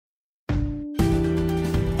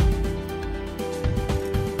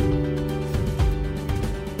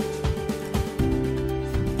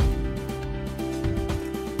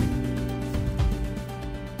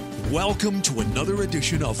Welcome to another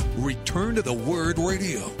edition of Return to the Word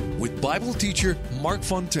Radio with Bible teacher Mark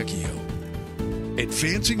Fontecchio.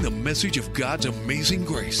 Advancing the message of God's amazing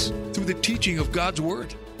grace through the teaching of God's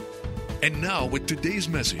Word. And now with today's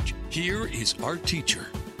message, here is our teacher.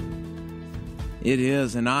 It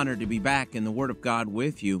is an honor to be back in the Word of God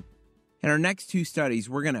with you. In our next two studies,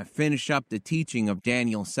 we're going to finish up the teaching of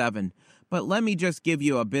Daniel 7. But let me just give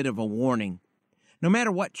you a bit of a warning. No matter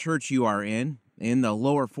what church you are in the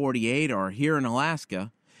lower 48 or here in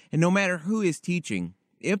Alaska, and no matter who is teaching,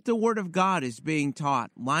 if the Word of God is being taught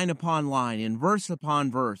line upon line and verse upon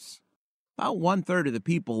verse, about 1/3 of the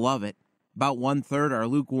people love it, about 1/3 are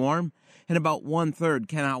lukewarm, and about 1/3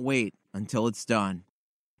 cannot wait until it's done.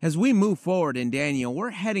 As we move forward in Daniel, we're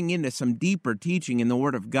heading into some deeper teaching in the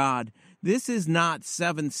Word of God. This is not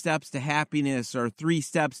 7 steps to happiness or 3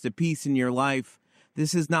 steps to peace in your life.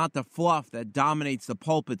 This is not the fluff that dominates the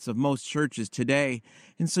pulpits of most churches today.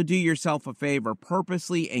 And so do yourself a favor,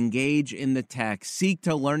 purposely engage in the text. Seek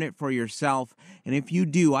to learn it for yourself. And if you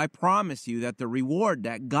do, I promise you that the reward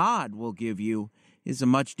that God will give you is a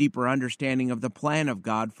much deeper understanding of the plan of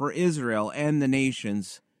God for Israel and the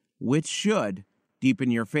nations, which should deepen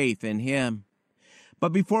your faith in Him.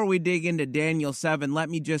 But before we dig into Daniel 7, let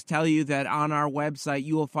me just tell you that on our website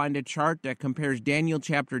you will find a chart that compares Daniel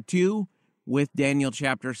chapter 2 with Daniel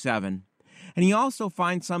chapter 7. And you also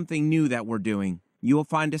find something new that we're doing. You will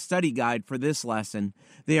find a study guide for this lesson.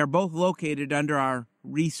 They are both located under our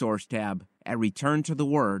resource tab at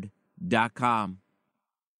returntotheword.com.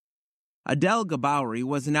 Adele Gabowry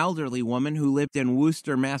was an elderly woman who lived in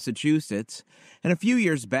Worcester, Massachusetts, and a few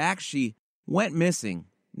years back she went missing.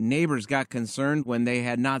 Neighbors got concerned when they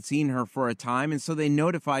had not seen her for a time, and so they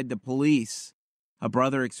notified the police. A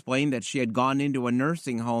brother explained that she had gone into a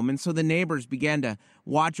nursing home, and so the neighbors began to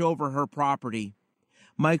watch over her property.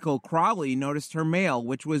 Michael Crowley noticed her mail,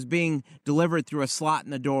 which was being delivered through a slot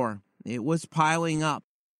in the door. It was piling up,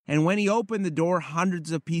 and when he opened the door,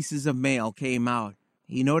 hundreds of pieces of mail came out.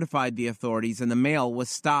 He notified the authorities, and the mail was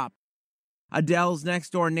stopped. Adele's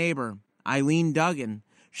next-door neighbor, Eileen Duggan,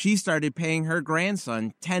 she started paying her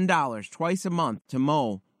grandson $10 twice a month to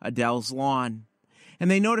mow Adele's lawn. And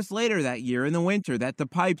they noticed later that year in the winter that the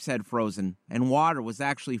pipes had frozen and water was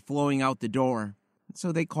actually flowing out the door.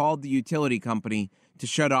 So they called the utility company to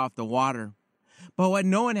shut off the water. But what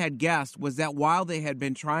no one had guessed was that while they had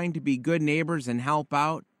been trying to be good neighbors and help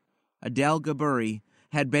out, Adele Gabowry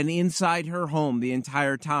had been inside her home the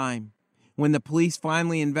entire time. When the police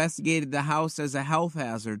finally investigated the house as a health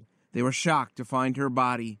hazard, they were shocked to find her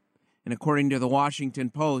body. And according to the Washington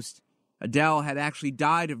Post, Adele had actually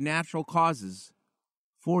died of natural causes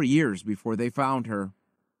 4 years before they found her.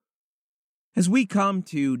 As we come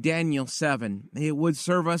to Daniel 7, it would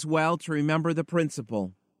serve us well to remember the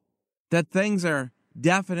principle that things are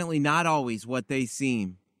definitely not always what they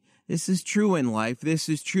seem. This is true in life, this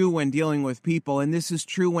is true when dealing with people, and this is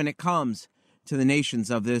true when it comes to the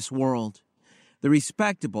nations of this world. The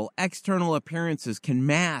respectable external appearances can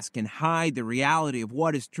mask and hide the reality of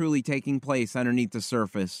what is truly taking place underneath the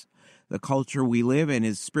surface. The culture we live in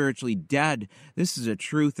is spiritually dead. This is a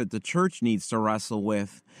truth that the church needs to wrestle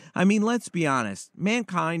with. I mean, let's be honest.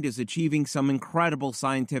 Mankind is achieving some incredible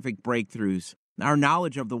scientific breakthroughs. Our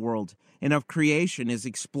knowledge of the world and of creation is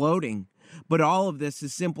exploding. But all of this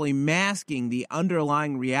is simply masking the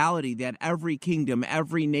underlying reality that every kingdom,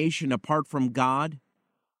 every nation apart from God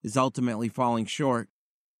is ultimately falling short.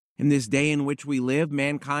 In this day in which we live,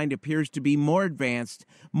 mankind appears to be more advanced,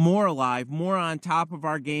 more alive, more on top of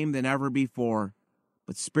our game than ever before.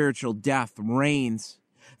 But spiritual death reigns.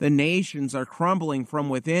 The nations are crumbling from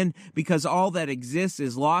within because all that exists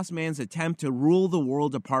is lost man's attempt to rule the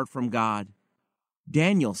world apart from God.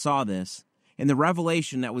 Daniel saw this in the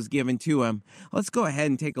revelation that was given to him. Let's go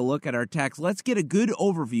ahead and take a look at our text. Let's get a good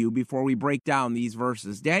overview before we break down these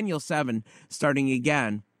verses. Daniel 7, starting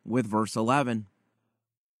again with verse 11.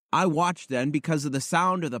 I watched then because of the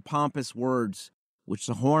sound of the pompous words which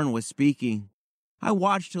the horn was speaking. I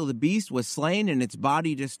watched till the beast was slain and its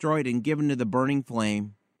body destroyed and given to the burning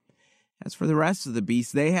flame. As for the rest of the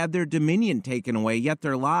beasts, they had their dominion taken away, yet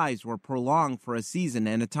their lives were prolonged for a season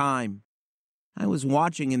and a time. I was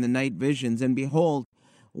watching in the night visions, and behold,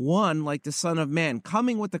 one like the Son of Man,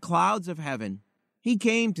 coming with the clouds of heaven. He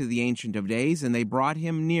came to the Ancient of Days, and they brought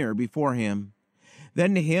him near before him.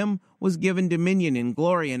 Then to him was given dominion and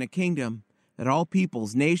glory and a kingdom, that all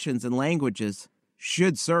peoples, nations, and languages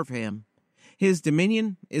should serve him. His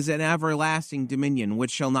dominion is an everlasting dominion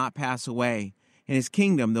which shall not pass away, and his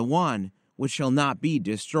kingdom the one which shall not be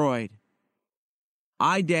destroyed.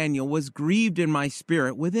 I, Daniel, was grieved in my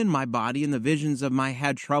spirit within my body, and the visions of my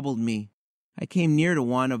head troubled me. I came near to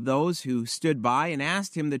one of those who stood by and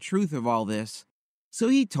asked him the truth of all this. So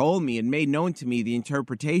he told me and made known to me the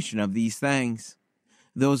interpretation of these things.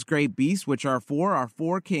 Those great beasts which are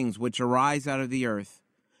four kings which arise out of the earth.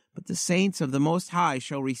 But the saints of the Most High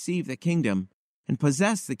shall receive the kingdom, and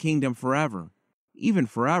possess the kingdom forever, even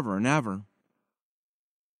forever and ever.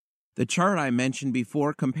 The chart I mentioned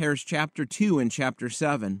before compares chapter 2 and chapter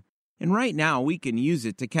 7, and right now we can use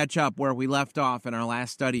it to catch up where we left off in our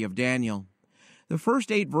last study of Daniel. The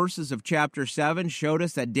first 8 verses of chapter 7 showed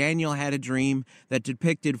us that Daniel had a dream that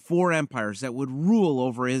depicted 4 empires that would rule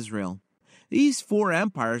over Israel. These 4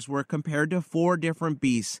 empires were compared to 4 different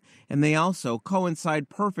beasts, and they also coincide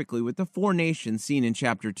perfectly with the 4 nations seen in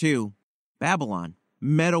chapter 2. Babylon,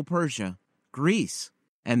 Medo-Persia, Greece,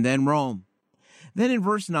 and then Rome. Then in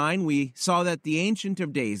verse 9 we saw that the Ancient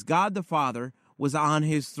of Days, God the Father, was on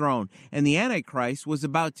his throne, and the Antichrist was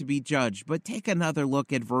about to be judged. But take another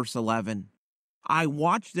look at verse 11. I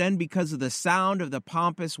watched then because of the sound of the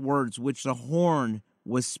pompous words which the horn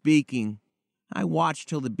was speaking. I watched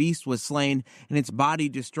till the beast was slain, and its body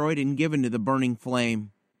destroyed and given to the burning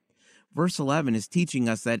flame. Verse 11 is teaching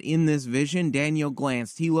us that in this vision, Daniel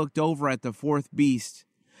glanced. He looked over at the 4th beast.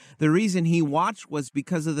 The reason he watched was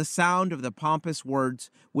because of the sound of the pompous words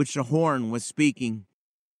which the horn was speaking.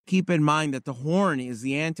 Keep in mind that the horn is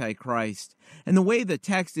the Antichrist, and the way the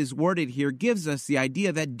text is worded here gives us the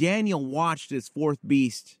idea that Daniel watched this 4th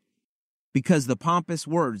beast because the pompous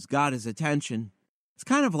words got his attention. It's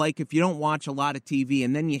kind of like if you don't watch a lot of TV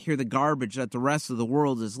and then you hear the garbage that the rest of the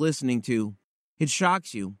world is listening to. It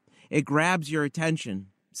shocks you. It grabs your attention.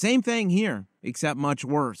 Same thing here, except much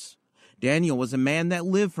worse. Daniel was a man that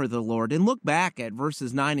lived for the Lord. And look back at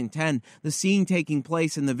verses 9 and 10. The scene taking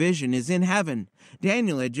place in the vision is in heaven.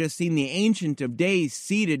 Daniel had just seen the Ancient of Days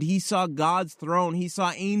seated. He saw God's throne. He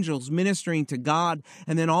saw angels ministering to God.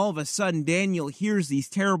 And then all of a sudden, Daniel hears these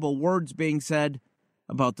terrible words being said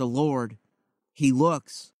about the Lord. He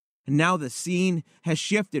looks. And now the scene has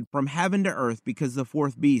shifted from heaven to earth because the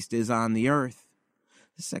 4th beast is on the earth.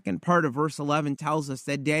 The second part of verse 11 tells us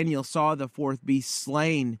that Daniel saw the 4th beast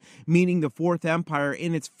slain, meaning the 4th empire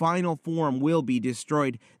in its final form will be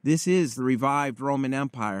destroyed. This is the revived Roman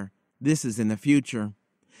Empire. This is in the future.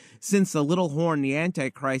 Since the little horn, the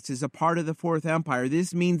Antichrist, is a part of the 4th empire,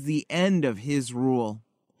 this means the end of his rule.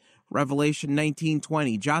 Revelation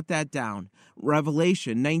 19:20, jot that down.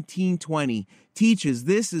 Revelation 19:20 teaches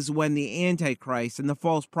this is when the Antichrist and the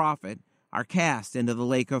false prophet are cast into the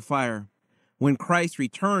lake of fire, when Christ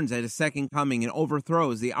returns at his second coming and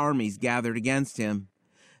overthrows the armies gathered against him.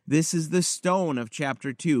 This is the stone of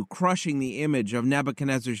chapter 2, crushing the image of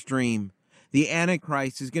Nebuchadnezzar's dream. The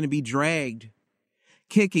Antichrist is going to be dragged,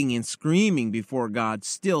 kicking and screaming before God,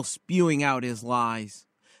 still spewing out his lies,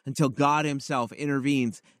 until God himself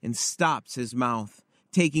intervenes and stops his mouth,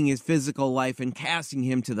 taking his physical life and casting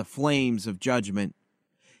him to the flames of judgment.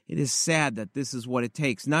 It is sad that this is what it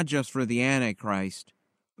takes, not just for the Antichrist,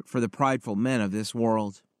 but for the prideful men of this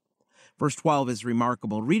world. Verse 12 is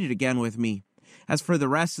remarkable. Read it again with me. As for the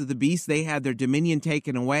rest of the beasts, they had their dominion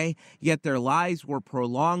taken away, yet their lives were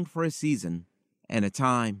prolonged for a season and a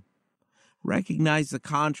time. Recognize the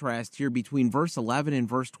contrast here between verse 11 and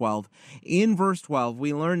verse 12. In verse 12,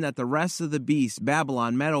 we learn that the rest of the beasts,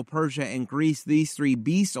 Babylon, Medo-Persia, and Greece, these 3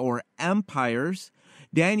 beasts or empires,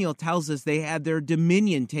 Daniel tells us they had their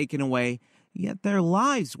dominion taken away, yet their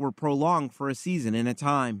lives were prolonged for a season and a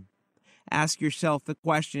time. Ask yourself the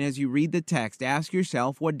question as you read the text. Ask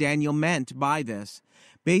yourself what Daniel meant by this.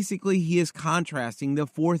 Basically, he is contrasting the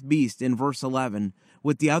 4th beast in verse 11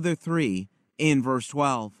 with the other 3 in verse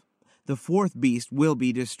 12. The 4th beast will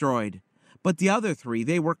be destroyed, but the other 3,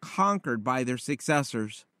 they were conquered by their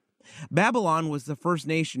successors. Babylon was the first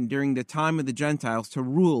nation during the time of the Gentiles to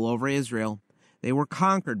rule over Israel. They were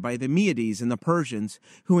conquered by the Medes and the Persians,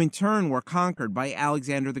 who in turn were conquered by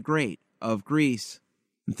Alexander the Great of Greece.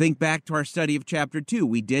 And think back to our study of chapter 2.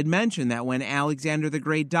 We did mention that when Alexander the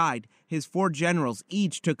Great died, his 4 generals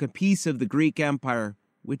each took a piece of the Greek Empire,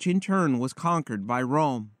 which in turn was conquered by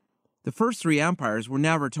Rome. The first 3 empires were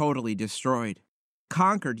never totally destroyed.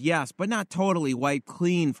 Conquered, yes, but not totally wiped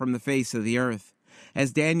clean from the face of the earth.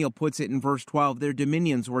 As Daniel puts it in verse 12, their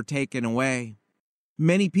dominions were taken away.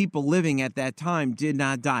 Many people living at that time did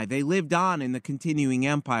not die. They lived on in the continuing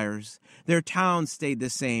empires. Their towns stayed the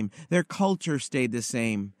same. Their culture stayed the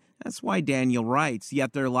same. That's why Daniel writes,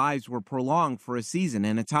 yet their lives were prolonged for a season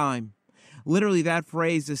and a time. Literally, that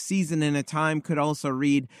phrase, a season and a time, could also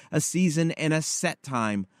read a season and a set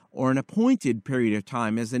time, or an appointed period of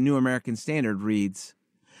time, as the New American Standard reads.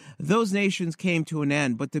 Those nations came to an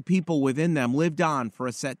end, but the people within them lived on for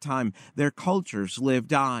a set time. Their cultures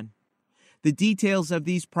lived on. The details of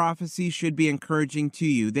these prophecies should be encouraging to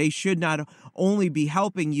you. They should not only be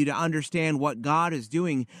helping you to understand what God is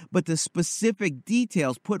doing, but the specific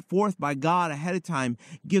details put forth by God ahead of time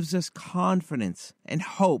gives us confidence and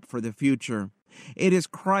hope for the future. It is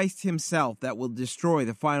Christ himself that will destroy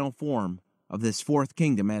the final form of this fourth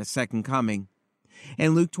kingdom at his second coming.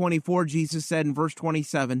 In Luke 24, Jesus said in verse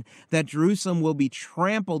 27 that Jerusalem will be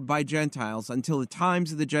trampled by Gentiles until the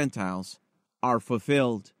times of the Gentiles are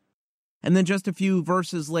fulfilled. And then just a few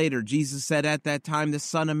verses later, Jesus said at that time the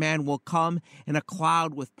Son of Man will come in a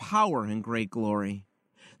cloud with power and great glory.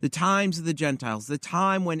 The times of the Gentiles, the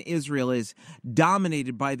time when Israel is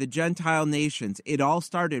dominated by the Gentile nations, it all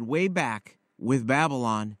started way back with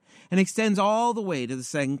Babylon and extends all the way to the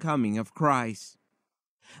second coming of Christ.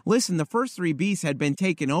 Listen, the first three beasts had been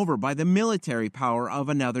taken over by the military power of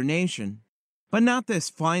another nation. But not this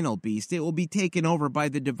final beast. It will be taken over by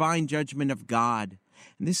the divine judgment of God.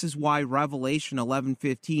 And this is why Revelation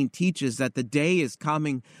 11:15 teaches that the day is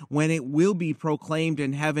coming when it will be proclaimed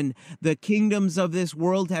in heaven, the kingdoms of this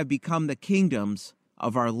world have become the kingdoms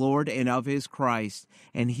of our Lord and of his Christ,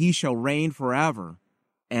 and he shall reign forever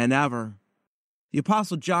and ever. The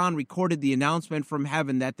Apostle John recorded the announcement from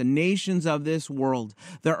heaven that the nations of this world,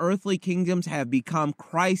 the earthly kingdoms, have become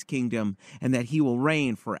Christ's kingdom, and that he will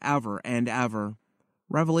reign forever and ever.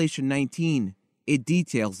 Revelation 19, it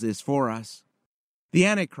details this for us. The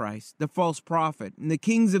Antichrist, the false prophet, and the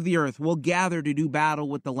kings of the earth will gather to do battle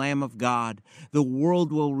with the Lamb of God. The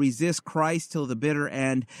world will resist Christ till the bitter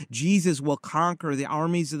end. Jesus will conquer the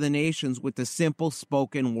armies of the nations with the simple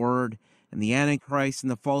spoken word. And the Antichrist and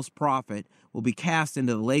the false prophet will be cast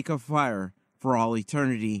into the lake of fire for all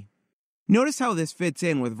eternity. Notice how this fits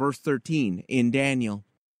in with verse 13 in Daniel.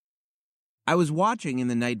 I was watching in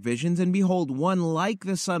the night visions, and behold, one like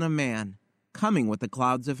the Son of Man, coming with the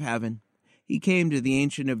clouds of heaven. He came to the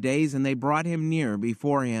Ancient of Days, and they brought him near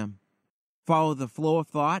before him. Follow the flow of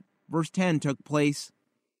thought. Verse 10 took place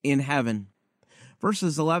in heaven.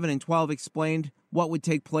 Verses 11 and 12 explained what would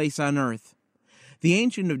take place on earth. The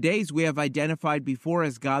Ancient of Days we have identified before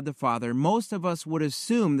as God the Father. Most of us would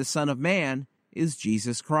assume the Son of Man is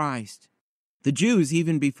Jesus Christ. The Jews,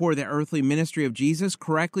 even before the earthly ministry of Jesus,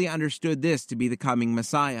 correctly understood this to be the coming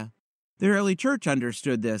Messiah. The early church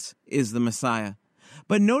understood this is the Messiah.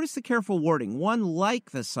 But notice the careful wording, one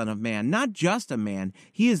like the Son of Man, not just a man.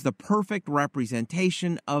 He is the perfect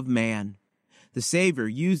representation of man. The Savior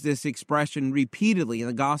used this expression repeatedly in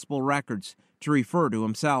the gospel records to refer to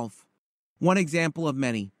himself. One example of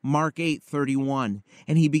many, Mark 8:31,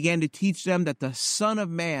 and he began to teach them that the Son of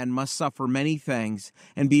Man must suffer many things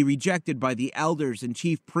and be rejected by the elders and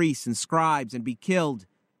chief priests and scribes and be killed,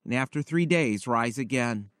 and after 3 days rise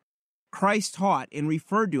again. Christ taught and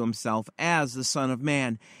referred to himself as the Son of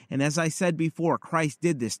Man, and as I said before, Christ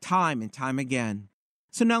did this time and time again.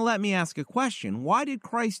 So now let me ask a question. Why did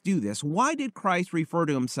Christ do this? Why did Christ refer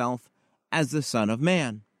to himself as the Son of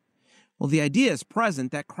Man? Well, the idea is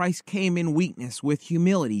present that Christ came in weakness with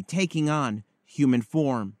humility, taking on human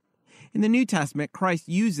form. In the New Testament, Christ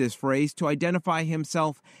used this phrase to identify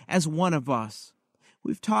himself as one of us.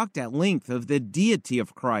 We've talked at length of the deity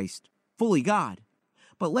of Christ, fully God.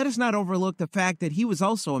 But let us not overlook the fact that he was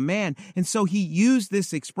also a man, and so he used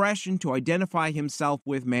this expression to identify himself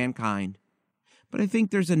with mankind. But I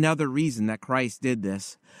think there's another reason that Christ did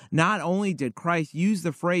this. Not only did Christ use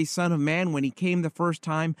the phrase Son of Man when he came the first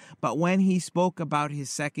time, but when he spoke about his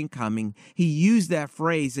second coming, he used that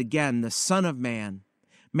phrase again, the Son of Man.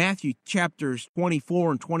 Matthew chapters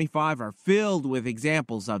 24 and 25 are filled with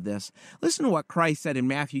examples of this. Listen to what Christ said in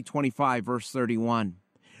Matthew 25, verse 31.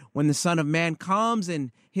 When the Son of Man comes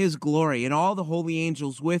in his glory and all the holy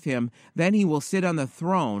angels with him, then he will sit on the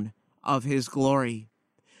throne of his glory.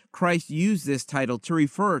 Christ used this title to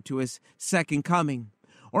refer to his second coming.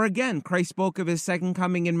 Or again, Christ spoke of his second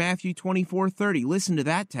coming in Matthew 24:30. Listen to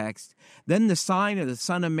that text. Then the sign of the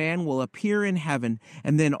Son of Man will appear in heaven,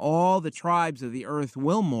 and then all the tribes of the earth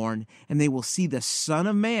will mourn, and they will see the Son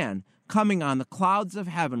of Man coming on the clouds of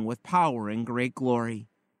heaven with power and great glory.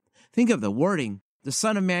 Think of the wording, the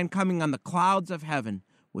Son of Man coming on the clouds of heaven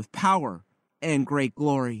with power and great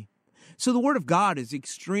glory. So the Word of God is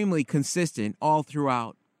extremely consistent all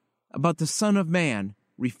throughout about the Son of Man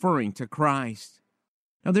referring to Christ.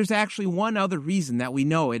 Now there's actually one other reason that we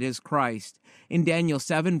know it is Christ. In Daniel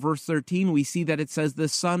 7 verse 13 we see that it says the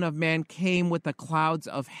Son of Man came with the clouds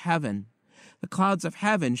of heaven. The clouds of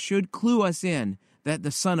heaven should clue us in that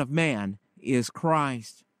the Son of Man is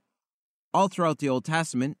Christ. All throughout the Old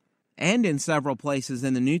Testament and in several places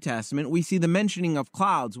in the New Testament we see the mentioning of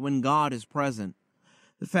clouds when God is present.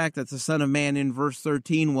 The fact that the Son of Man in verse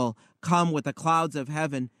 13 will come with the clouds of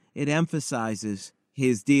heaven it emphasizes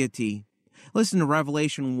his deity. Listen to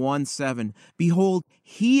Revelation 1:7. Behold,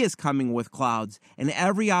 he is coming with clouds, and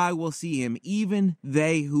every eye will see him, even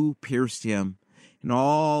they who pierced him. And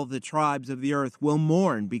all the tribes of the earth will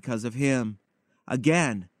mourn because of him.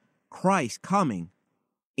 Again, Christ coming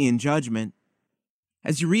in judgment.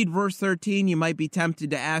 As you read verse 13, you might be tempted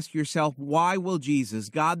to ask yourself, why will Jesus,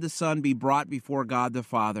 God the Son, be brought before God the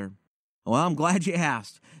Father? Well, I'm glad you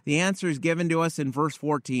asked. The answer is given to us in verse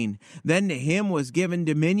 14. Then to him was given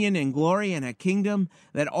dominion and glory and a kingdom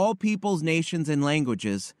that all peoples, nations, and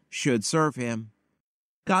languages should serve him.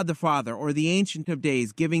 God the Father, or the Ancient of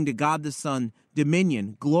Days, giving to God the Son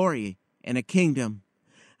dominion, glory, and a kingdom.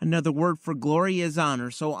 Another word for glory is honor,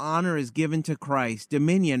 so honor is given to Christ,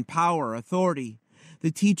 dominion, power, authority.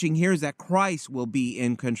 The teaching here is that Christ will be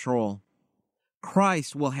in control.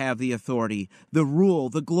 Christ will have the authority, the rule,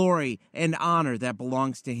 the glory, and honor that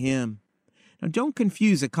belongs to him. Now, don't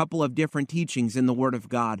confuse a couple of different teachings in the Word of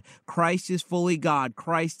God. Christ is fully God.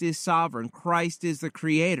 Christ is sovereign. Christ is the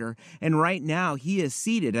Creator. And right now, he is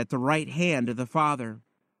seated at the right hand of the Father.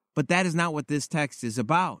 But that is not what this text is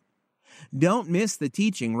about. Don't miss the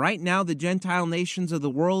teaching. Right now, the Gentile nations of the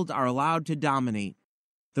world are allowed to dominate.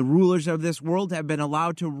 The rulers of this world have been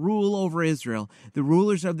allowed to rule over Israel. The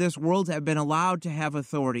rulers of this world have been allowed to have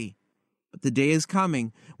authority. But the day is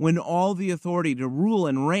coming when all the authority to rule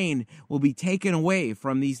and reign will be taken away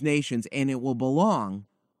from these nations, and it will belong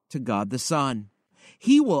to God the Son.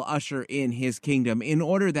 He will usher in his kingdom in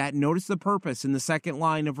order that, notice the purpose in the second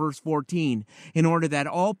line of verse 14, in order that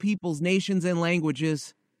all peoples, nations, and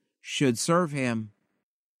languages should serve him.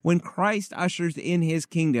 When Christ ushers in his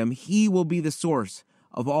kingdom, he will be the source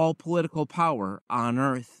of all political power on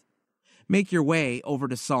earth. Make your way over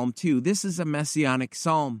to Psalm 2. This is a messianic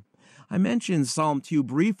psalm. I mentioned Psalm 2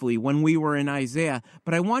 briefly when we were in Isaiah,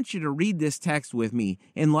 but I want you to read this text with me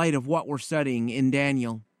in light of what we're studying in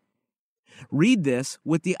Daniel. Read this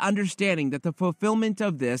with the understanding that the fulfillment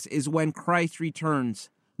of this is when Christ returns,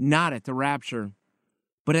 not at the rapture,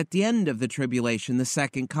 but at the end of the tribulation, the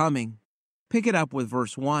second coming. Pick it up with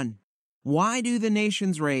verse 1. Why do the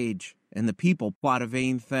nations rage, and the people plot a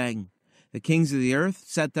vain thing? The kings of the earth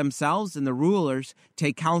set themselves, and the rulers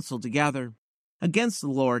take counsel together against the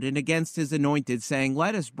Lord and against his anointed, saying,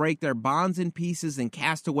 let us break their bonds in pieces and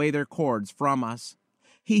cast away their cords from us.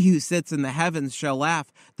 He who sits in the heavens shall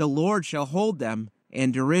laugh, the Lord shall hold them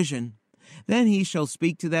in derision. Then he shall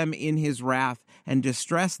speak to them in his wrath, and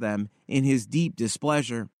distress them in his deep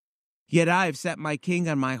displeasure. Yet I have set my king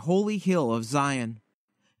on my holy hill of Zion.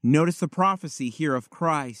 Notice the prophecy here of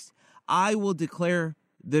Christ. I will declare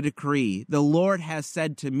the decree. The Lord has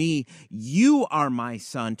said to me, you are my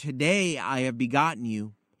son. Today I have begotten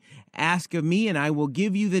you. Ask of me, and I will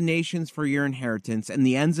give you the nations for your inheritance, and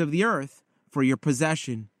the ends of the earth for your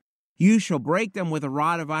possession. You shall break them with a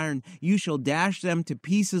rod of iron. You shall dash them to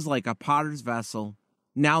pieces like a potter's vessel.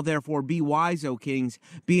 Now therefore be wise, O kings.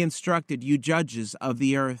 Be instructed, you judges of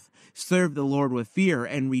the earth. Serve the Lord with fear,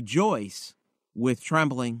 and rejoice with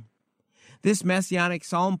trembling. This messianic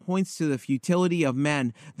psalm points to the futility of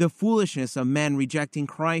men, the foolishness of men rejecting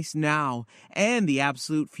Christ now, and the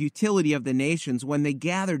absolute futility of the nations when they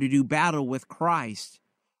gather to do battle with Christ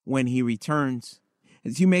when he returns.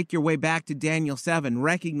 As you make your way back to Daniel 7,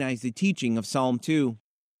 recognize the teaching of Psalm 2.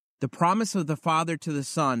 The promise of the Father to the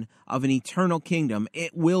Son of an eternal kingdom,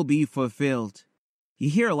 it will be fulfilled. You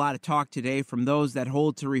hear a lot of talk today from those that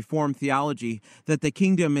hold to Reformed theology that the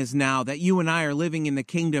kingdom is now, that you and I are living in the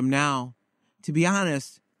kingdom now. To be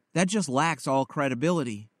honest, that just lacks all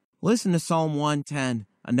credibility. Listen to Psalm 110,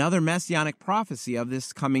 another messianic prophecy of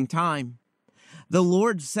this coming time. The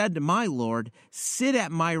Lord said to my Lord, sit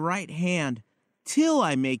at my right hand, till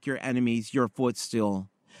I make your enemies your footstool.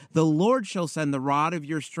 The Lord shall send the rod of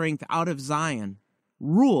your strength out of Zion.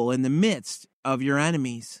 Rule in the midst of your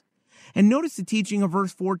enemies. And notice the teaching of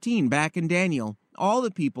verse 14 back in Daniel. All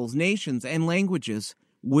the peoples, nations, and languages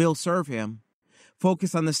will serve him.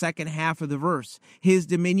 Focus on the second half of the verse. His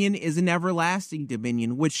dominion is an everlasting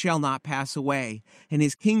dominion which shall not pass away, and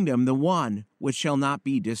his kingdom the one which shall not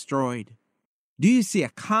be destroyed. Do you see a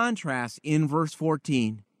contrast in verse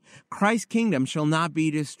 14? Christ's kingdom shall not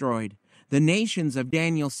be destroyed. The nations of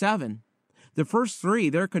Daniel 7, the first three,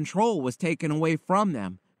 their control was taken away from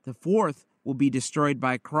them. The fourth will be destroyed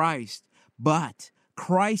by Christ. But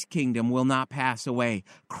Christ's kingdom will not pass away.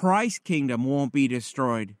 Christ's kingdom won't be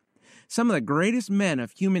destroyed. Some of the greatest men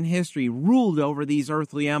of human history ruled over these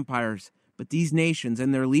earthly empires, but these nations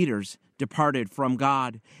and their leaders departed from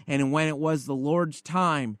God, and when it was the Lord's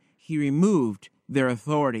time, he removed their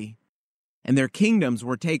authority. and their kingdoms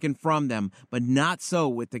were taken from them, but not so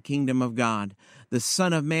with the kingdom of God. The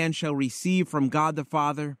Son of Man shall receive from God the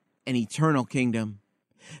Father an eternal kingdom.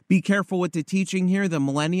 Be careful with the teaching here. The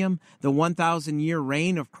millennium, the 1,000-year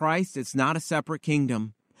reign of Christ, it's not a separate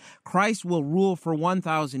kingdom. Christ will rule for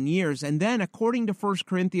 1,000 years, and then, according to 1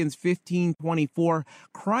 Corinthians 15:24,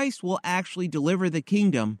 Christ will actually deliver the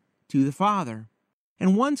kingdom to the Father.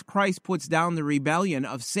 And once Christ puts down the rebellion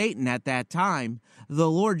of Satan at that time, the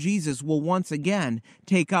Lord Jesus will once again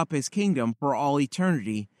take up his kingdom for all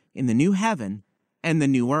eternity in the new heaven and the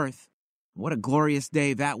new earth. What a glorious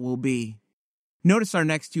day that will be. Notice our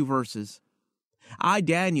next two verses. I,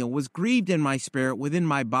 Daniel, was grieved in my spirit within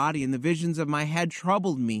my body, and the visions of my head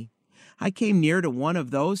troubled me. I came near to one of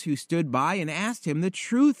those who stood by and asked him the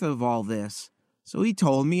truth of all this. So he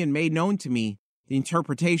told me and made known to me the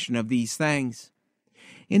interpretation of these things.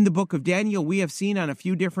 In the book of Daniel, we have seen on a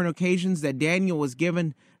few different occasions that Daniel was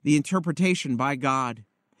given the interpretation by God.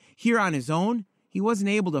 Here on his own, he wasn't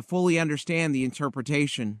able to fully understand the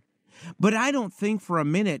interpretation. But I don't think for a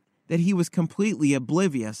minute that he was completely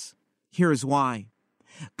oblivious. Here is why.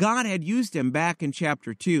 God had used him back in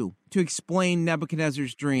chapter 2 to explain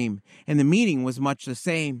Nebuchadnezzar's dream, and the meaning was much the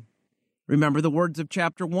same. Remember the words of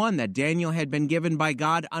chapter 1 that Daniel had been given by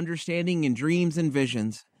God understanding in dreams and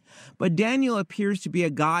visions. But Daniel appears to be a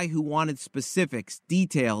guy who wanted specifics,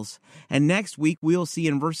 details, and next week we'll see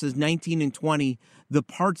in verses 19 and 20 the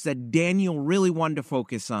parts that Daniel really wanted to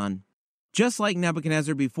focus on. Just like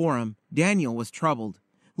Nebuchadnezzar before him, Daniel was troubled.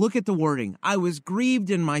 Look at the wording. I was grieved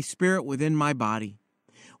in my spirit within my body.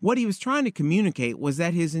 What he was trying to communicate was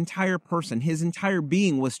that his entire person, his entire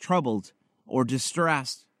being was troubled or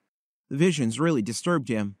distressed. The visions really disturbed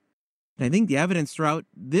him. And I think the evidence throughout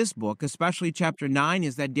this book, especially chapter 9,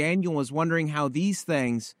 is that Daniel was wondering how these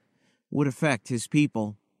things would affect his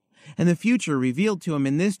people. And the future revealed to him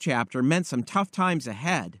in this chapter meant some tough times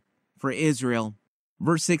ahead for Israel.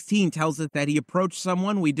 Verse 16 tells us that he approached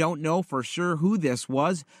someone. We don't know for sure who this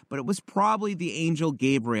was, but it was probably the angel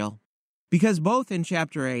Gabriel. Because both in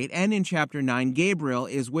chapter 8 and in chapter 9, Gabriel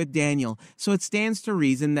is with Daniel, so it stands to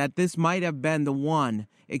reason that this might have been the one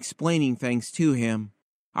explaining things to him.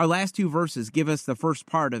 Our last two verses give us the first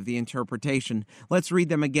part of the interpretation. Let's read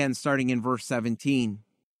them again, starting in verse 17.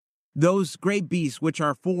 Those great beasts which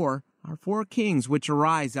are four kings which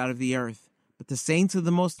arise out of the earth. But the saints of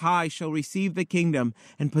the Most High shall receive the kingdom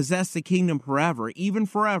and possess the kingdom forever, even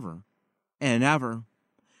forever and ever.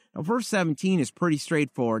 Now, verse 17 is pretty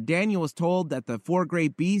straightforward. Daniel was told that the four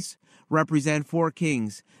great beasts represent four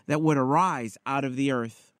kings that would arise out of the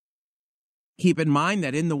earth. Keep in mind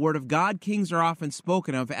that in the Word of God, kings are often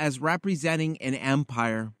spoken of as representing an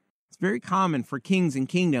empire. It's very common for kings and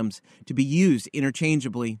kingdoms to be used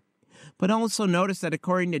interchangeably. But also notice that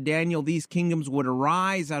according to Daniel, these kingdoms would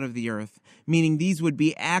arise out of the earth, meaning these would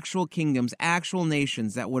be actual kingdoms, actual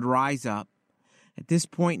nations that would rise up. At this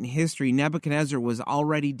point in history, Nebuchadnezzar was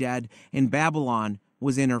already dead, and Babylon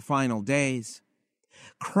was in her final days.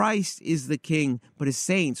 Christ is the king, but his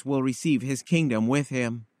saints will receive his kingdom with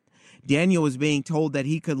him. Daniel was being told that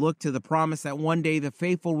he could look to the promise that one day the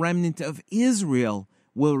faithful remnant of Israel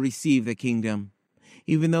will receive the kingdom.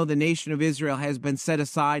 Even though the nation of Israel has been set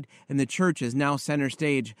aside and the church is now center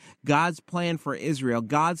stage, God's plan for Israel,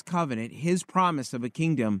 God's covenant, his promise of a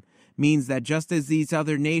kingdom, means that just as these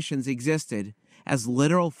other nations existed as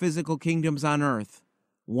literal physical kingdoms on earth,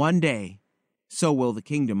 one day, so will the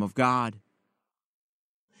kingdom of God.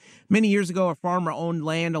 Many years ago, a farmer owned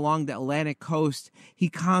land along the Atlantic coast. He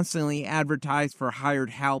constantly advertised for hired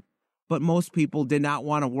help, but most people did not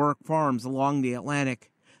want to work farms along the Atlantic.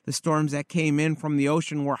 The storms that came in from the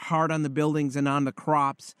ocean were hard on the buildings and on the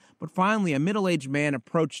crops, but finally a middle-aged man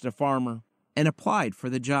approached the farmer and applied for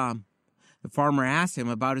the job. The farmer asked him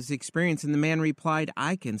about his experience, and the man replied,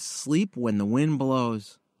 "I can sleep when the wind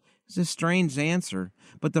blows." It was a strange answer,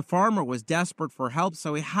 but the farmer was desperate for help,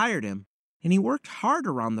 so he hired him, and he worked hard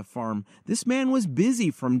around the farm. This man was busy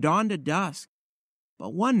from dawn to dusk.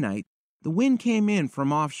 But one night, the wind came in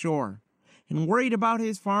from offshore. And worried about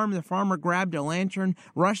his farm, the farmer grabbed a lantern,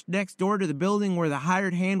 rushed next door to the building where the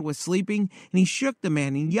hired hand was sleeping, and he shook the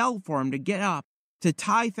man and yelled for him to get up, to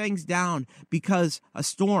tie things down because a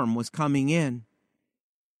storm was coming in.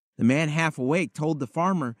 The man, half awake, told the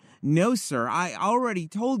farmer, "No, sir, I already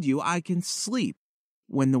told you I can sleep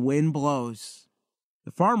when the wind blows."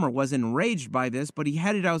 The farmer was enraged by this, but he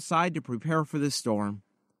headed outside to prepare for the storm.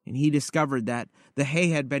 And he discovered that the hay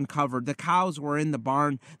had been covered, the cows were in the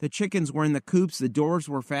barn, the chickens were in the coops, the doors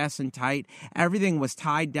were fastened tight, everything was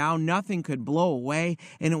tied down, nothing could blow away,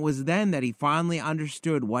 and it was then that he finally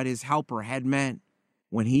understood what his helper had meant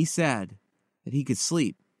when he said that he could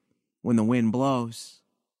sleep when the wind blows.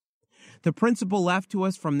 The principle left to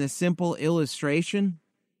us from this simple illustration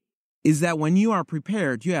is that when you are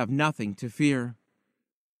prepared, you have nothing to fear.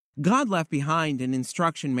 God left behind an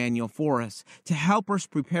instruction manual for us to help us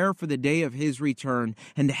prepare for the day of His return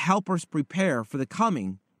and to help us prepare for the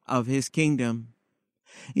coming of His kingdom.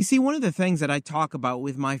 You see, one of the things that I talk about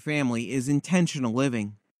with my family is intentional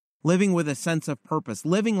living. Living with a sense of purpose,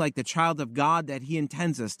 living like the child of God that He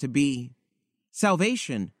intends us to be.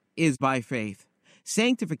 Salvation is by faith.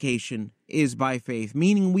 Sanctification is by faith,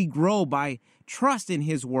 meaning we grow by trust in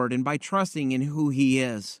His Word and by trusting in who He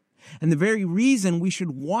is. And the very reason we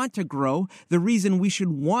should want to grow, the reason we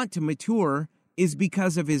should want to mature, is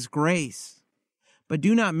because of His grace. But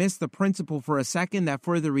do not miss the principle for a second that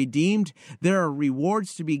for the redeemed, there are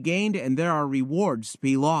rewards to be gained and there are rewards to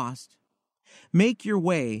be lost. Make your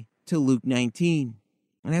way to Luke 19.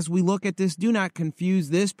 And as we look at this, do not confuse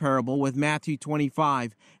this parable with Matthew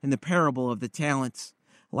 25 and the parable of the talents.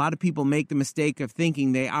 A lot of people make the mistake of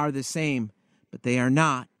thinking they are the same, but they are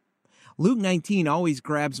not. Luke 19 always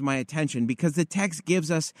grabs my attention because the text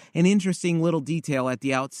gives us an interesting little detail at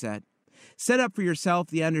the outset. Set up for yourself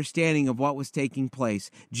the understanding of what was taking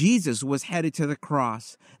place. Jesus was headed to the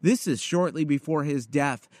cross. This is shortly before His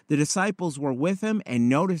death. The disciples were with Him, and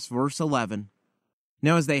notice verse 11.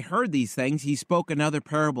 Now as they heard these things, He spoke another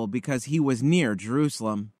parable because He was near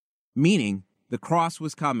Jerusalem, meaning the cross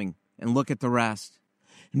was coming, and look at the rest.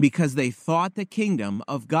 And because they thought the kingdom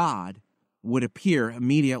of God would appear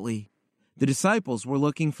immediately. The disciples were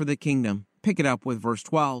looking for the kingdom. Pick it up with verse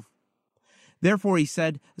 12. Therefore he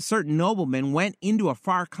said, a certain nobleman went into a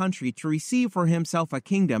far country to receive for himself a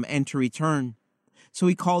kingdom and to return. So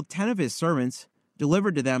he called 10 of his servants,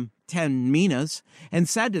 delivered to them 10 minas, and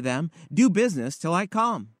said to them, do business till I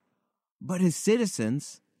come. But his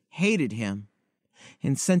citizens hated him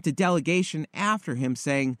and sent a delegation after him,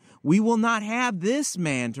 saying, we will not have this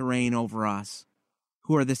man to reign over us.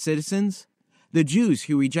 Who are the citizens? The Jews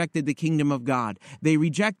who rejected the kingdom of God. They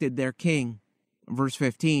rejected their king. Verse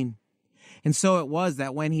 15. And so it was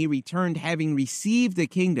that when he returned, having received the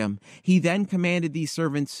kingdom, he then commanded these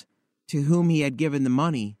servants to whom he had given the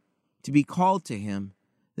money to be called to him,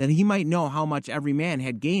 that he might know how much every man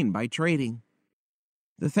had gained by trading.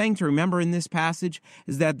 The thing to remember in this passage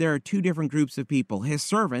is that there are two different groups of people, his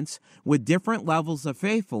servants with different levels of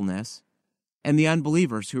faithfulness, and the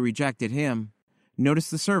unbelievers who rejected him. Notice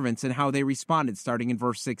the servants and how they responded, starting in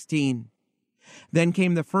verse 16. Then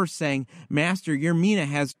came the first, saying, Master, your mina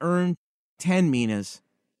has earned 10 minas.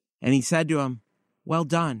 And he said to him, well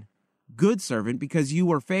done, good servant, because you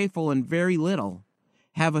were faithful in very little.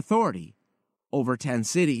 Have authority over 10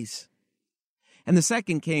 cities. And the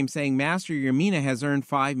second came, saying, Master, your mina has earned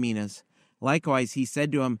 5 minas. Likewise, he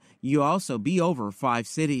said to him, you also be over 5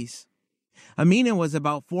 cities. A mina was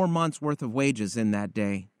about 4 months' worth of wages in that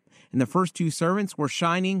day. And the first 2 servants were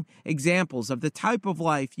shining examples of the type of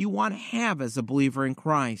life you want to have as a believer in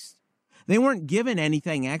Christ. They weren't given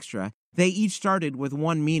anything extra. They each started with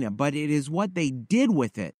 1 mina, but it is what they did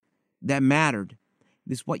with it that mattered.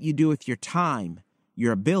 It is what you do with your time,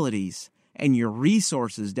 your abilities, and your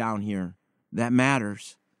resources down here that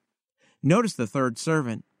matters. Notice the third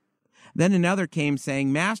servant. Then another came,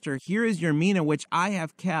 saying, Master, here is your mina which I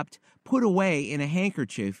have kept put away in a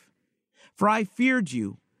handkerchief. For I feared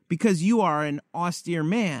you, because you are an austere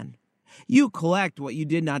man. You collect what you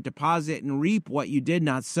did not deposit and reap what you did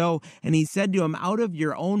not sow. And he said to him, out of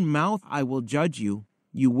your own mouth I will judge you,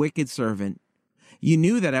 you wicked servant. You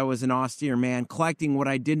knew that I was an austere man, collecting what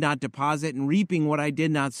I did not deposit and reaping what I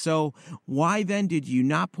did not sow. Why then did you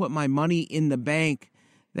not put my money in the bank,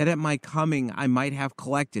 that at my coming I might have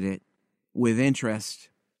collected it with interest?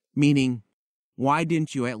 Meaning, why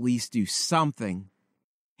didn't you at least do something?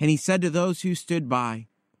 And he said to those who stood by,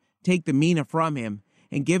 take the mina from him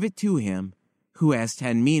and give it to him who has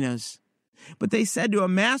 10 minas. But they said to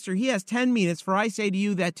him, Master, he has 10 minas, for I say to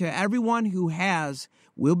you that to everyone who has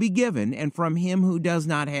will be given, and from him who does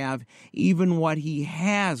not have, even what he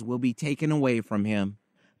has will be taken away from him.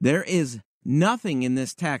 There is nothing in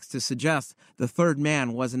this text to suggest the third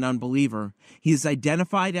man was an unbeliever. He is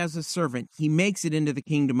identified as a servant. He makes it into the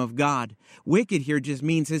kingdom of God. Wicked here just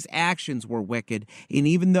means his actions were wicked. And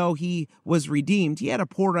even though he was redeemed, he had a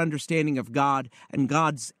poor understanding of God and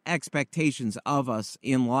God's expectations of us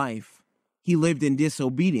in life. He lived in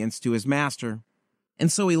disobedience to his master.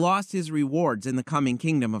 And so he lost his rewards in the coming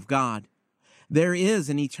kingdom of God. There is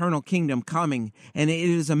an eternal kingdom coming, and it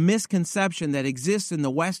is a misconception that exists in the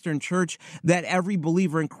Western church that every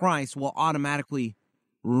believer in Christ will automatically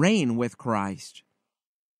reign with Christ.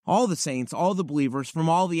 All the saints, all the believers from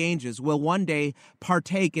all the ages will one day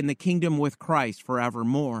partake in the kingdom with Christ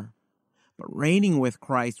forevermore. but reigning with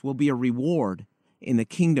Christ will be a reward in the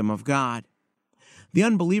kingdom of God. The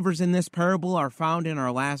unbelievers in this parable are found in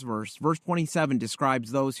our last verse. Verse 27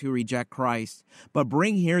 describes those who reject Christ. But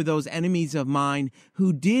bring here those enemies of mine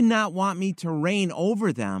who did not want me to reign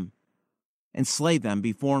over them, and slay them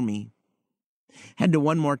before me. Head to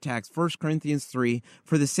one more text, 1 Corinthians 3.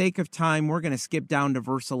 For the sake of time, we're going to skip down to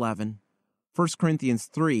verse 11. 1 Corinthians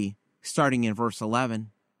 3, starting in verse 11.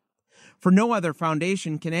 For no other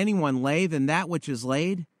foundation can anyone lay than that which is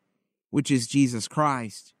laid, which is Jesus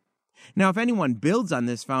Christ. Now, if anyone builds on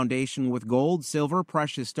this foundation with gold, silver,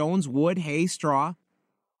 precious stones, wood, hay, straw,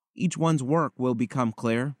 each one's work will become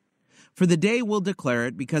clear. For the day will declare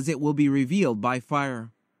it, because it will be revealed by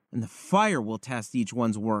fire. And the fire will test each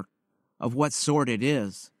one's work, of what sort it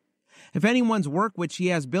is. If anyone's work which he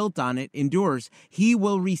has built on it endures, he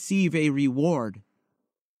will receive a reward.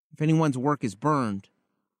 If anyone's work is burned,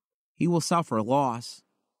 he will suffer loss.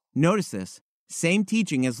 Notice this, same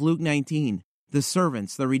teaching as Luke 19. The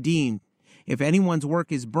servants, the redeemed. If anyone's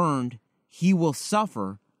work is burned, he will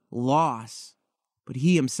suffer loss, but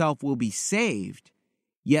he himself will be saved,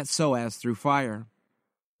 yet so as through fire.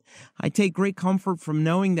 I take great comfort from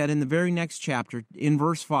knowing that in the very next chapter, in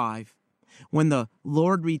verse 5, when the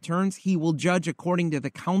Lord returns, he will judge according to the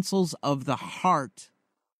counsels of the heart.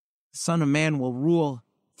 The Son of Man will rule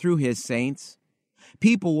through his saints.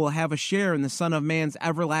 People will have a share in the Son of Man's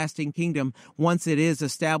everlasting kingdom once it is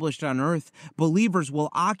established on earth. Believers will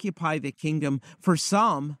occupy the kingdom. For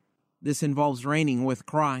some, this involves reigning with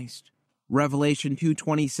Christ. Revelation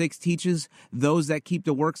 2:26 teaches those that keep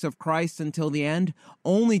the works of Christ until the end,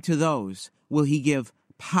 only to those will he give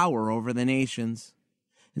power over the nations.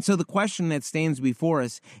 And so the question that stands before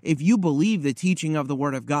us, if you believe the teaching of the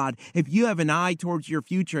Word of God, if you have an eye towards your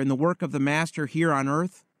future and the work of the Master here on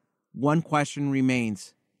earth, one question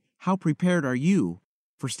remains. How prepared are you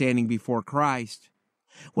for standing before Christ?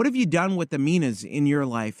 What have you done with the minas in your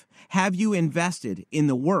life? Have you invested in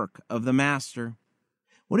the work of the Master?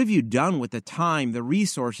 What have you done with the time, the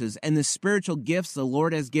resources, and the spiritual gifts the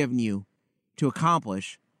Lord has given you to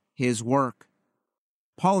accomplish his work?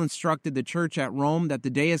 Paul instructed the church at Rome that the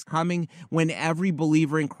day is coming when every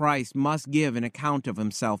believer in Christ must give an account of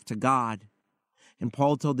himself to God. And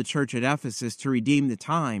Paul told the church at Ephesus to redeem the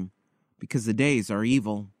time, because the days are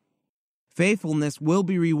evil. Faithfulness will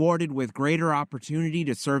be rewarded with greater opportunity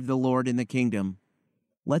to serve the Lord in the kingdom.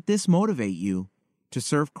 Let this motivate you to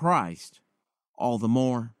serve Christ all the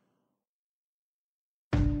more.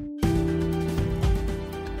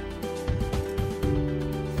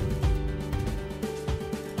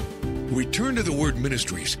 Return to the Word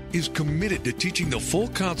Ministries is committed to teaching the full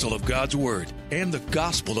counsel of God's Word and the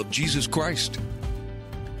gospel of Jesus Christ.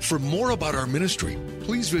 For more about our ministry,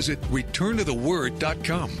 please visit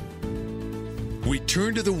returntotheword.com.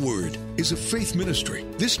 Return to the Word is a faith ministry.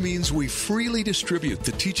 This means we freely distribute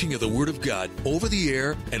the teaching of the Word of God over the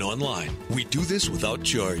air and online. We do this without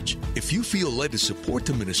charge. If you feel led to support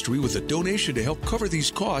the ministry with a donation to help cover these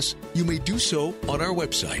costs, you may do so on our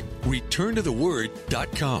website,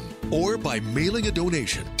 returntotheword.com, or by mailing a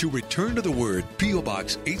donation to Return to the Word, P.O.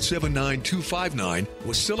 Box 879259,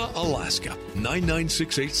 Wasilla, Alaska,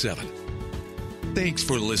 99687. Thanks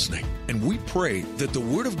for listening, and we pray that the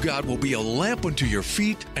Word of God will be a lamp unto your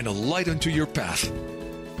feet and a light unto your path.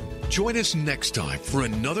 Join us next time for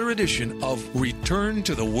another edition of Return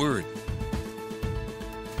to the Word.